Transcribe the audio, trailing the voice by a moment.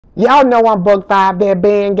Y'all know I'm Buck5 that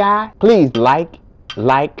band guy. Please like,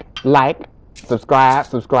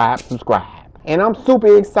 subscribe. And I'm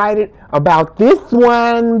super excited about this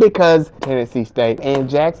one because Tennessee State and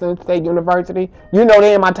Jackson State University, you know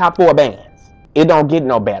they're in my top 4 bands. It don't get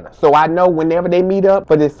no better. So I know whenever they meet up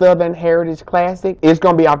for this Southern Heritage Classic, it's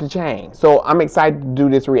going to be off the chain. So I'm excited to do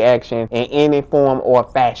this reaction in any form or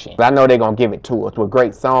fashion. I know they're going to give it to us with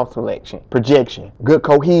great song selection, projection, good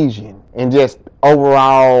cohesion, and just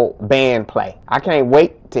overall band play. I can't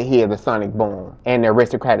wait to hear the Sonic Boom and the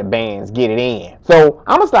Aristocratic bands get it in. So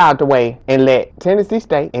I'm going to start out the way and let Tennessee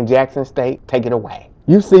State and Jackson State take it away.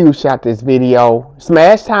 You see who shot this video.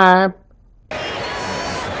 Smash time.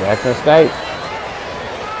 Jackson State.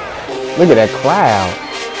 Look at that crowd.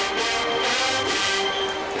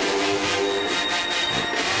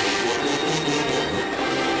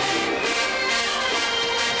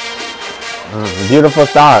 Beautiful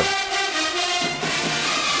start.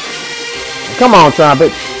 Come on,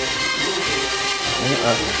 trumpet.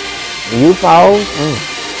 You pose.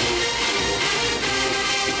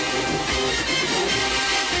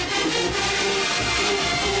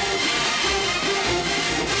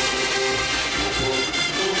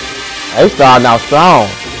 They starting out strong.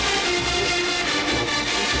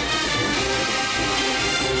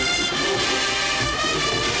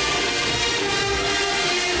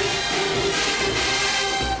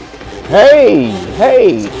 Hey.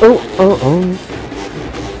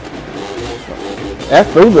 That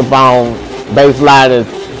sousaphone bass line is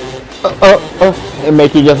it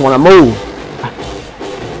make you just want to move.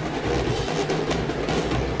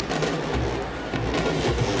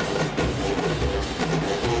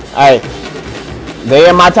 Hey, they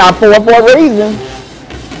in my top 4 for a reason.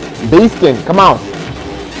 Beastin', come on.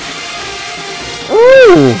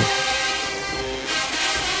 Ooh.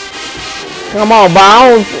 Come on,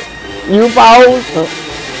 Bounce. You pose.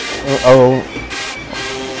 Uh-oh.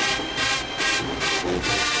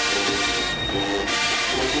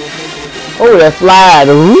 Oh, that slide.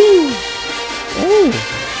 Ooh. Ooh.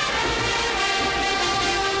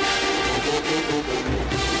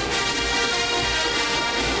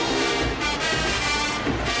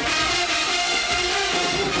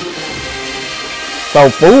 So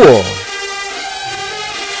full.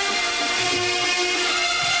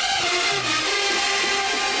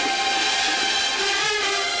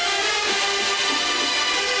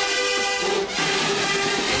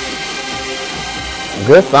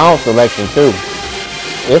 Good song selection too.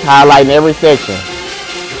 It's highlighting every section.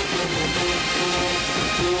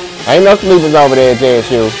 Ain't no sleepers over there at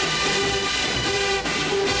JSU.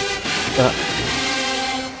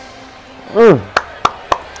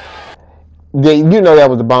 You know that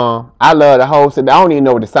was a bomb. I love the whole set. I don't even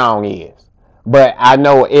know what the song is, but I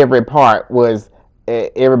know every part was.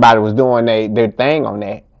 Everybody was doing their thing on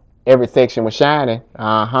that. Every section was shining.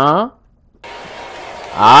 All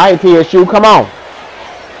right, TSU, come on.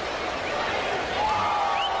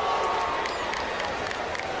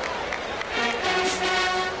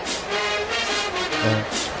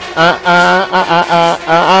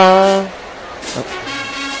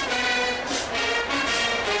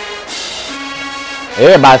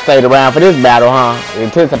 Everybody stayed around for this battle, huh?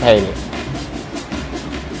 Anticipated.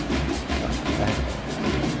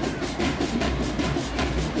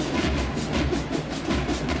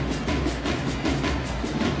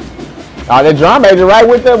 Oh, the drum major right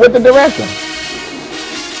with the director.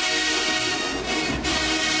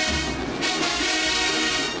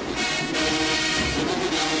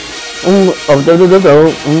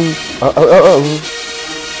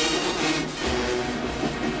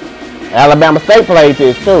 Alabama State played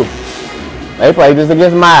this too. They played this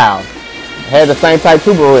against Miles. Had the same type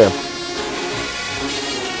tuba riff.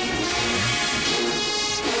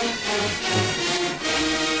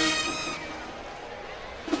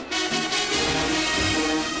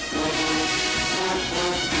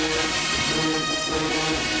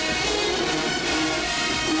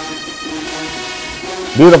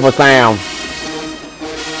 Beautiful sound.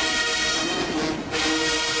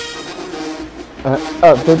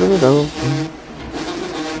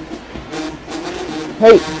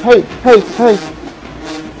 Hey.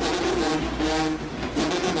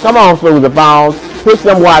 Come on, sousaphone. Push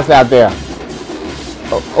them watts out there.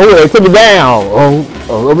 Oh, they took it down.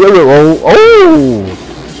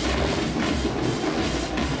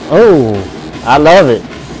 Oh, I love it.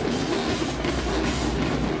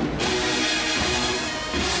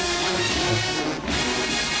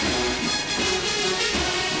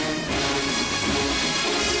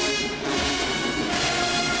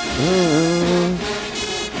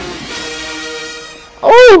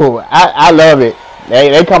 Oh, I love it.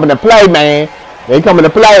 They coming to play, man. They coming to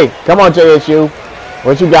play. Come on, JSU.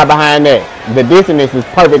 What you got behind that? The dissonance is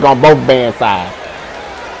perfect on both band sides.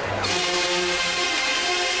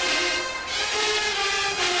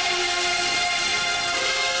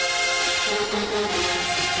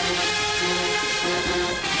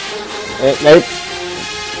 They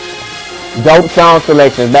dope song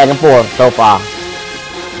selections back and forth so far.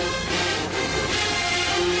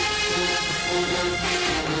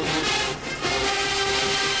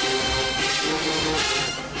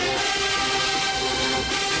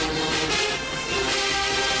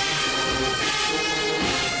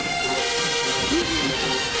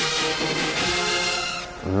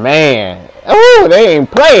 Man, oh, they ain't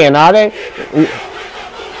playing, are they?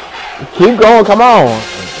 Keep going, come on.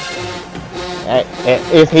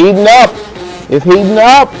 It's heating up. It's heating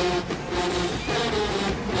up.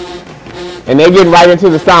 And they getting right into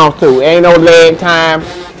the songs too. Ain't no leg time.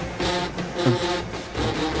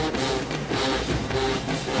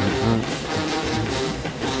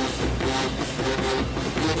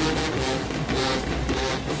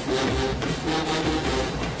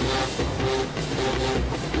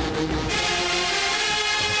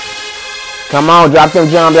 Come on, drop them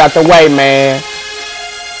drums out the way, man.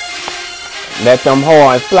 Let them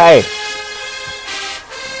horns play.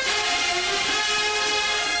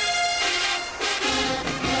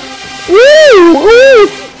 Woo! Woo!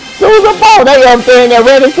 Soon as a ball, they up there and they're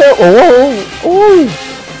ready to. Ooh! Ooh!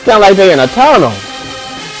 Sound like they in a tunnel.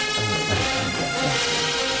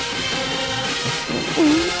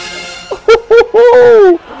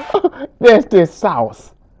 There's this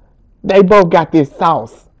sauce. They both got this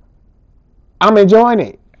sauce. I'm enjoying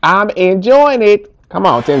it. I'm enjoying it. Come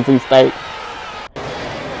on, Tennessee State.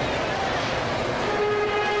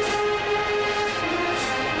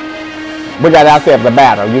 We got ourselves a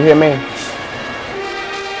battle. You hear me?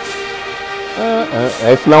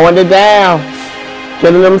 They slowing it down.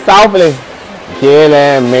 Killing them softly.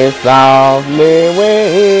 Killing me softly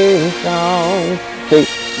with song. See,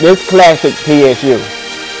 this classic TSU.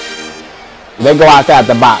 They go outside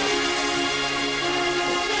the box.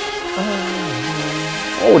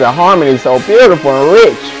 Oh, the harmony is so beautiful and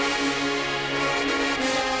rich.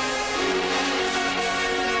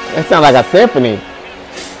 That sounds like a symphony.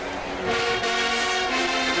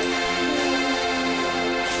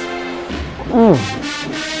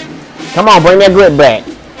 Come on, bring that grip back.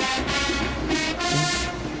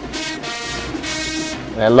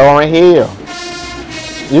 That Lauryn Hill.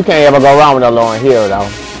 You can't ever go wrong with a Lauryn Hill, though.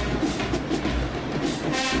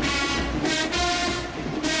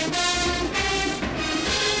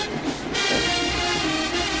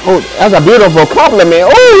 Oh, that's a beautiful compliment.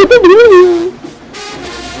 Oh,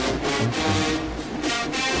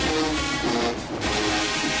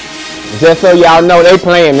 just so y'all know, they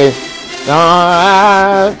playing this.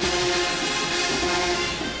 Oh,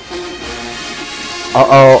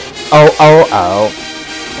 oh, oh, oh, oh.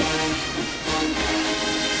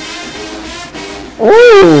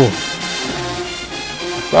 Ooh,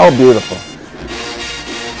 so beautiful.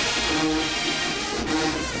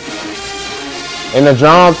 And the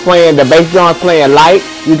drums playing, the bass drums playing light.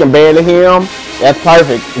 You can barely hear them. That's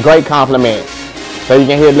perfect. Great compliment. So you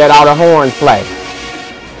can hear, let all the horns play.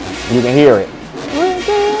 You can hear it.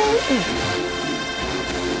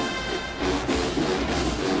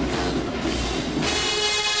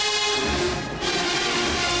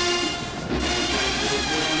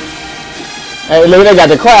 Hey, look, they got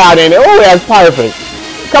the crowd in it. Oh, that's perfect.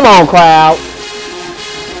 Come on, crowd.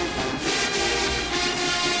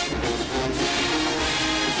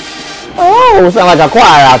 Oh, it sounds like a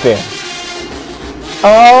choir out there.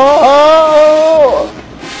 Oh,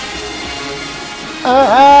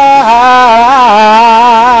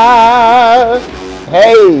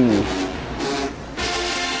 hey.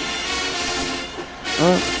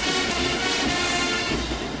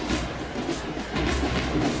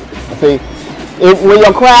 See, when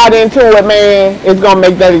your crowd into it, man, it's gonna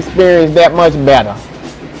make that experience that much better.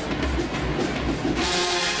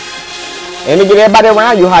 And to get everybody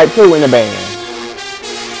around you hyped too in the band.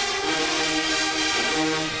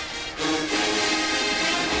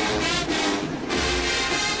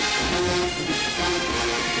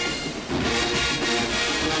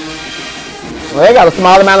 Well, they got a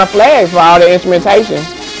small amount of flags for all the instrumentation,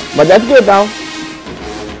 but that's good though.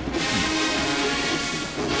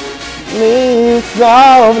 Me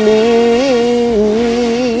softly.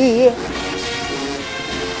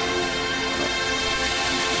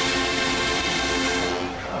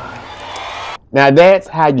 Now that's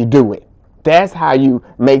how you do it. That's how you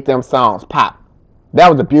make them songs pop. That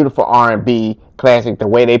was a beautiful R&B classic. The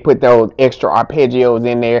way they put those extra arpeggios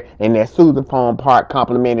in there and that sousaphone part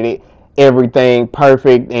complemented it. everything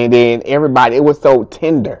perfect, and then everybody, it was so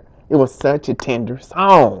tender. It was such a tender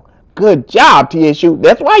song. Good job, TSU.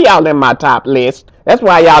 That's why y'all in my top list. That's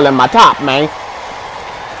why y'all in my top, man.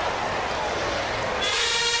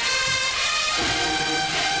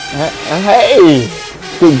 Hey,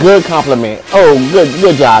 good compliment. Oh,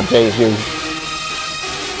 good job, TSU.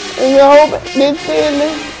 And you hope this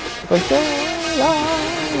feeling for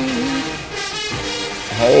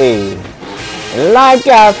hey, like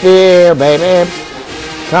I feel, baby.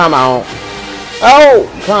 Come on. Oh,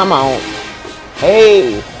 come on.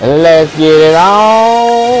 Hey, let's get it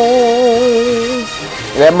on.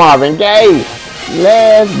 That Marvin Gaye.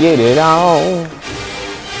 Let's get it on.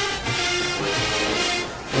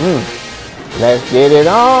 Let's get it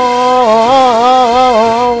on.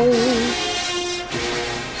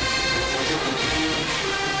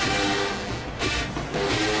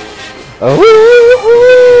 Ooh,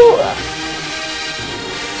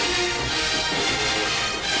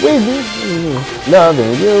 with you,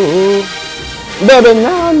 loving you, baby,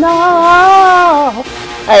 no.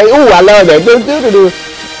 Hey, ooh, I love that. Do.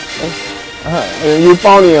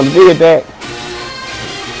 Euphonium did that.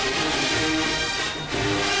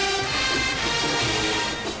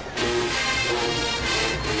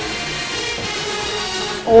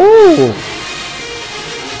 Ooh.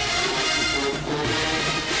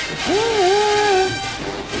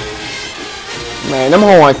 Man, them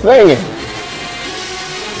horns singing.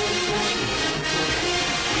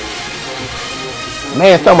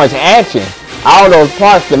 Man, so much action. All those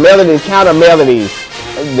parts, the melodies, counter melodies,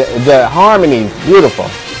 the harmonies, beautiful.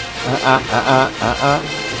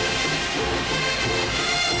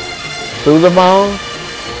 Sousaphone.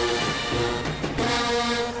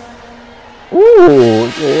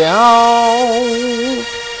 Ooh, yeah.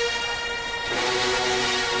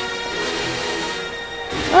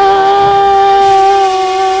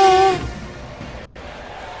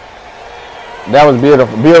 That was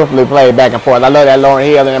beautiful, beautifully played back and forth. I love that Lauryn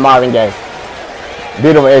Hill and Marvin Gaye.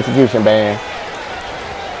 Beautiful execution, band.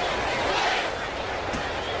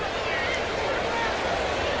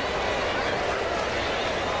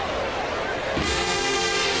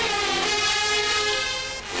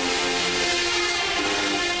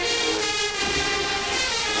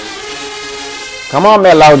 Come on,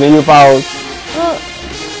 Mellows and UFOs.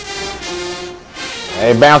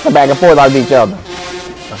 They bouncing back and forth off each other.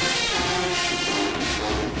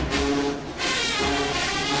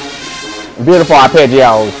 Beautiful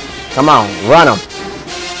arpeggios. Come on, run them.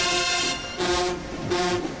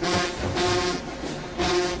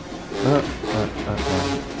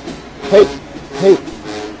 Hey.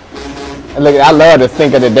 Look, I love the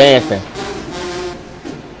sync of the dancing.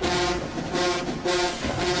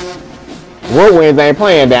 Woodwinds ain't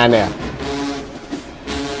playing down there.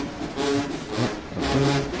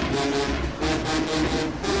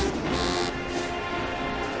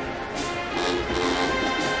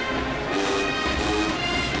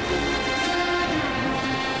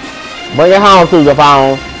 Bring it home,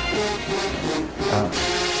 Sousaphone.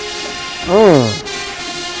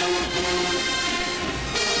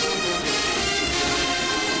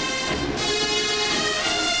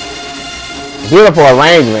 Beautiful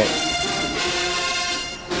arrangement.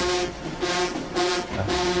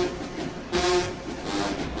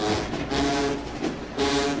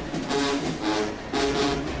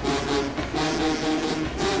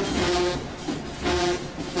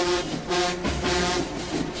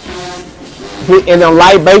 And them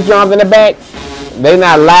light bass drums in the back, they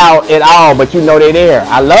not loud at all, but you know they're there.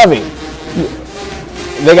 I love it.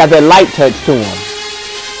 They got that light touch to them.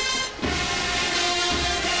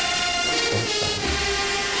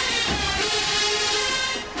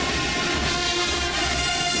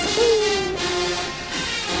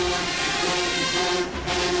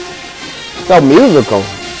 So musical.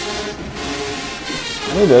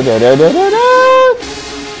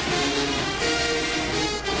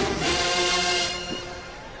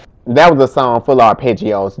 That was a song full of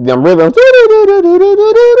arpeggios, them rhythms,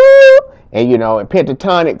 and you know, and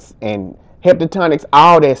pentatonics and heptatonics,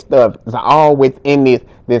 all that stuff is all within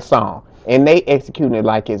this song, and they executing it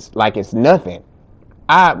like it's nothing.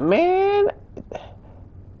 Man,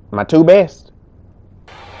 my two best.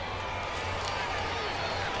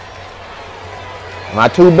 My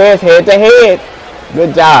two best head to head.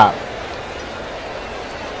 Good job.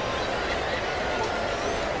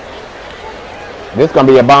 This is going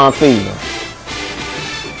to be a bomb season.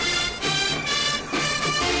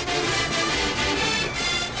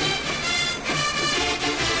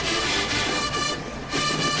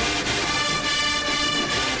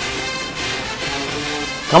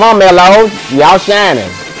 Come on, Mellows. Y'all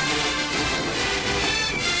shining.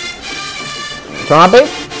 Trumpet,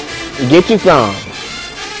 get you some.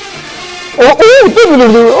 Oh,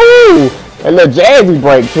 a little jazzy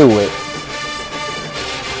break to it.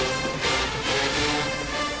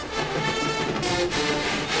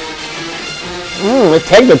 It's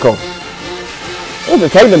technical. It's a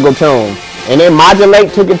technical tune. And then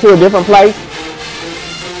modulate took it to a different place.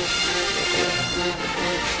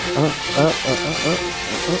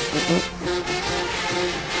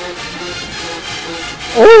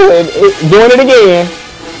 Doing it again.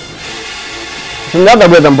 It's another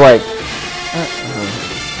rhythm break.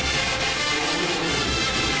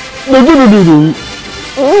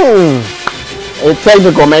 It's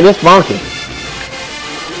technical, man. It's funky.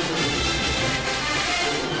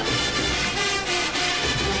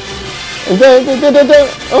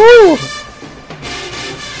 Ooh.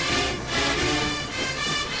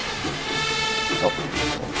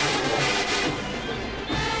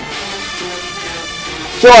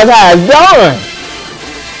 Show us how it's done.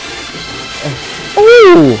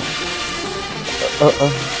 Ooh.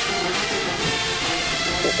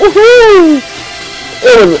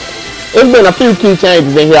 It's been a few key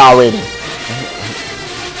changes in here already.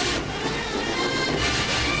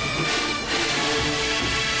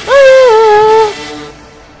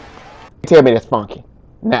 Tell me that's funky.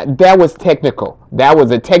 Now that was technical. That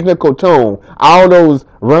was a technical tune. All those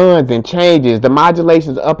runs and changes, the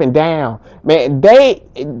modulations up and down. Man,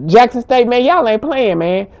 Jackson State, man, y'all ain't playing,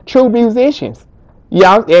 man. True musicians.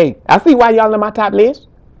 Y'all, hey, I see why y'all on my top list.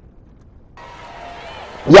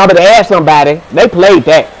 Y'all better ask somebody. They played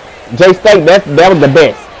that. J State, that was the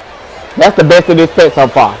best. That's the best of this set so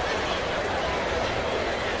far.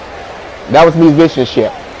 That was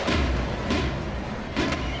musicianship.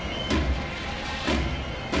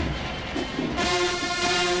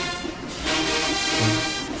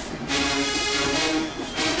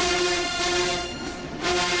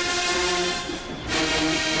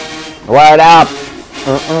 Word up.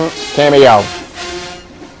 Cameo.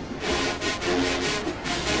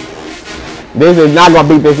 This is not gonna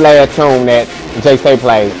beat this last tune that J State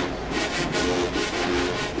played.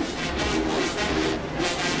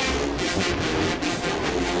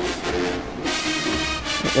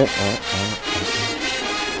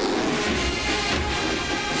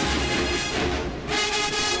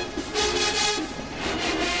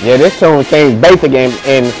 Yeah, this tune seems basic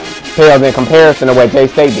and pales in comparison to what J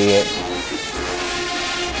State did.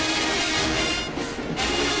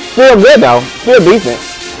 Still good though, still decent.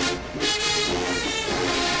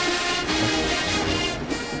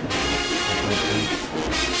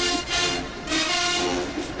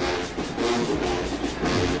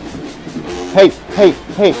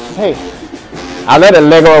 Hey. I love the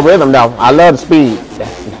Lego rhythm though. I love the speed.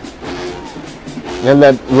 And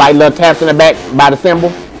the light little taps in the back by the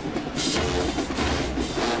cymbal.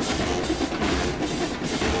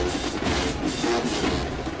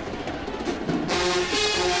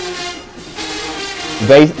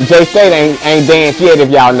 J State ain't danced yet, if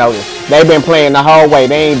y'all notice. They've been playing the whole way.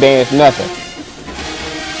 They ain't danced nothing.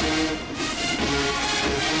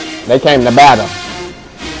 They came to battle.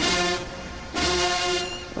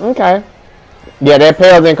 Okay. Yeah, that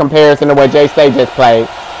pales in comparison to what J State just played.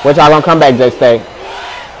 What y'all gonna come back, J State?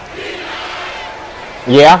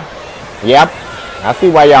 Yeah. Yep. I see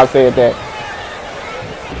why y'all said that.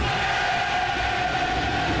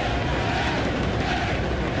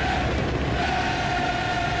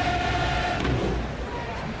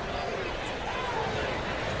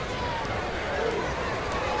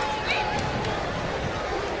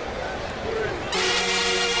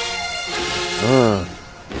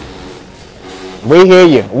 We hear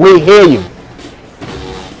you. We hear you.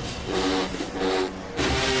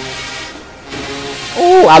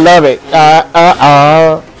 Ooh, I love it.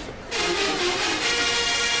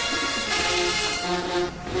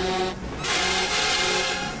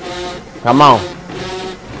 Come on.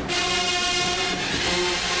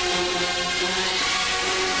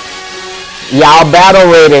 Y'all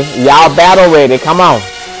battle ready. Y'all battle ready. Come on.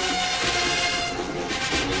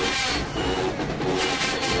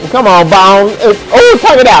 Come on, Bone. Oh,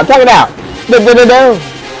 tuck it out. Tuck it out.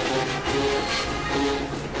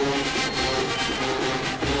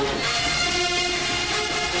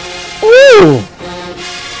 Ooh.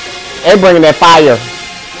 They're bringing that fire.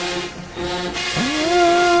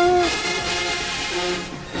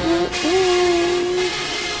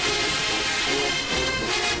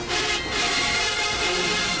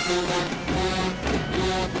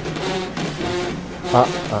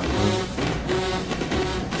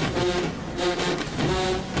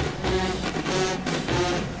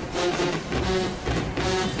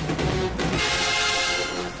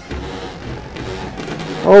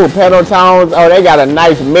 Oh, pedal tones. Oh, they got a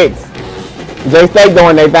nice mix. J-State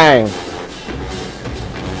doing their thing.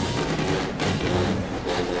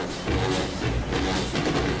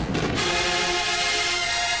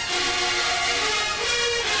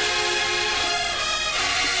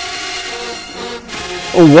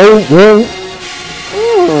 Whoa.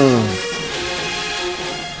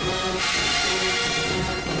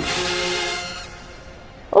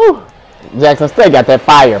 Ooh. Jackson State got that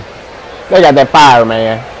fire. They got that fire,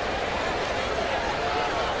 man.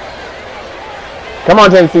 Come on,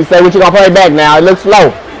 Tennessee State. What you gonna play back now? It looks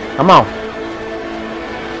slow. Come on.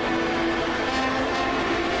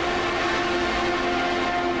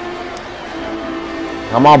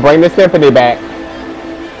 Come on, bring the symphony back.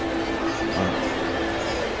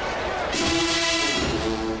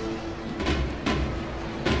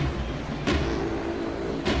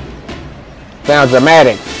 Sounds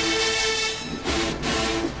dramatic.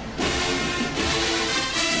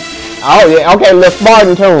 Oh yeah, okay, little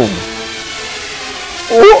Spartan tune.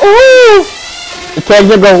 Ooh, ooh. The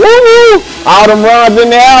Texas go, ooh, all them runs in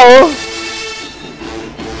there.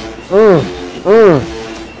 Oh, ooh.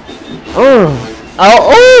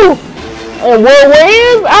 And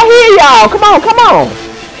whirlwinds, I hear y'all. Come on. Come on.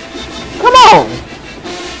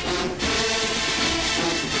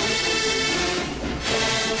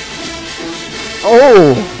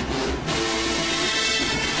 Oh,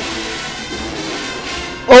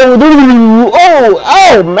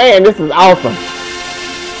 man, this is awesome.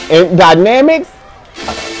 And dynamics.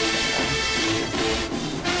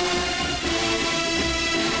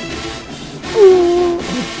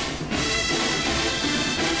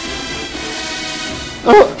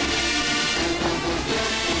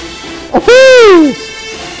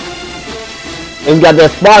 It's got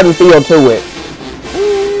that Spartan feel to it.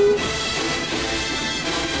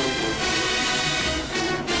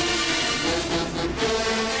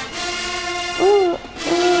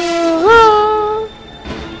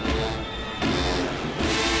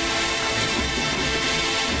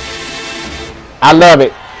 I love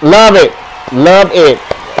it. Love it.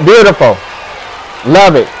 Beautiful.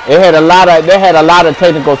 Love it. They had a lot of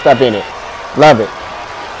technical stuff in it. Love it.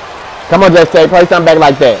 Come on, Just Say, play something back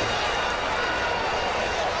like that.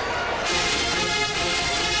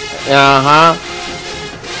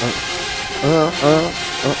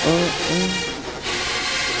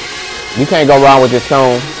 You can't go wrong with this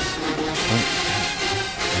tone.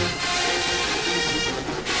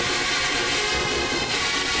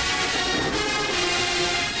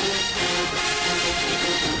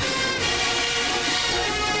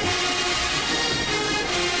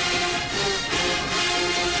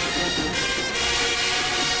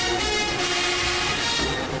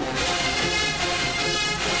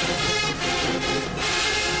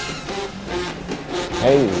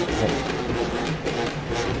 Hey.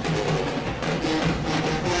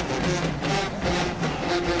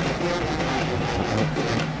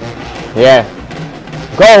 Yeah.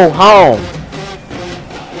 Go home.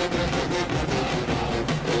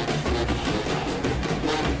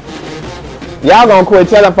 Y'all gonna quit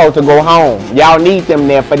telling folks to go home. Y'all need them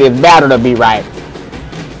there for this battle to be right.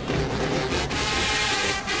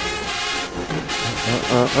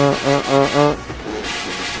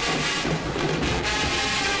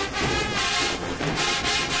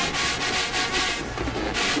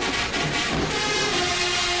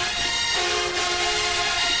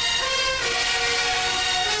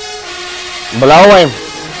 Blow him.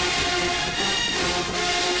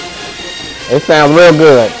 It sounds real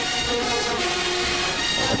good.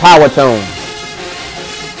 Power tune.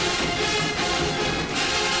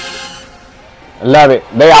 Love it.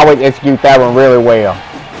 They always execute that one really well.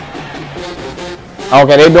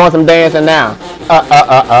 Okay, they doing some dancing now.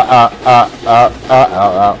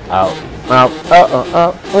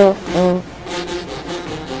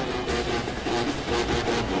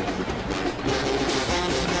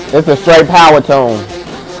 It's a straight power tune.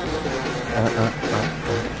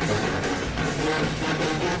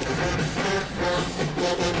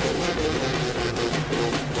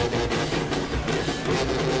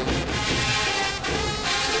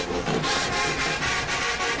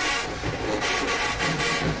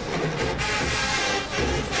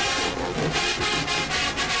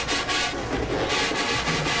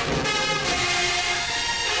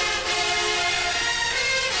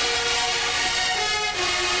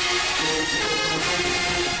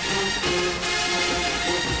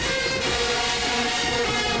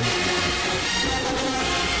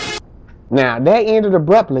 Now, that ended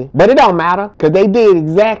abruptly, but it don't matter because they did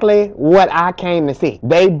exactly what I came to see.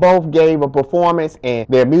 They both gave a performance, and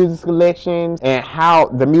their music selections and how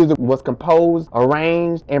the music was composed,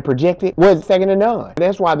 arranged, and projected was second to none.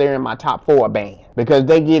 That's why they're in my top 4 bands, because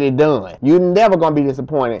they get it done. You're never going to be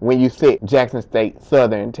disappointed when you sit Jackson State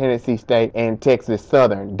Southern, Tennessee State, and Texas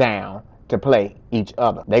Southern down to play each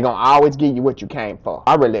other. They're going to always give you what you came for.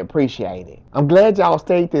 I really appreciate it. I'm glad y'all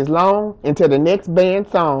stayed this long. Until the next band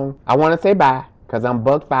song, I want to say bye, because I'm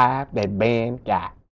Buck5, that band guy.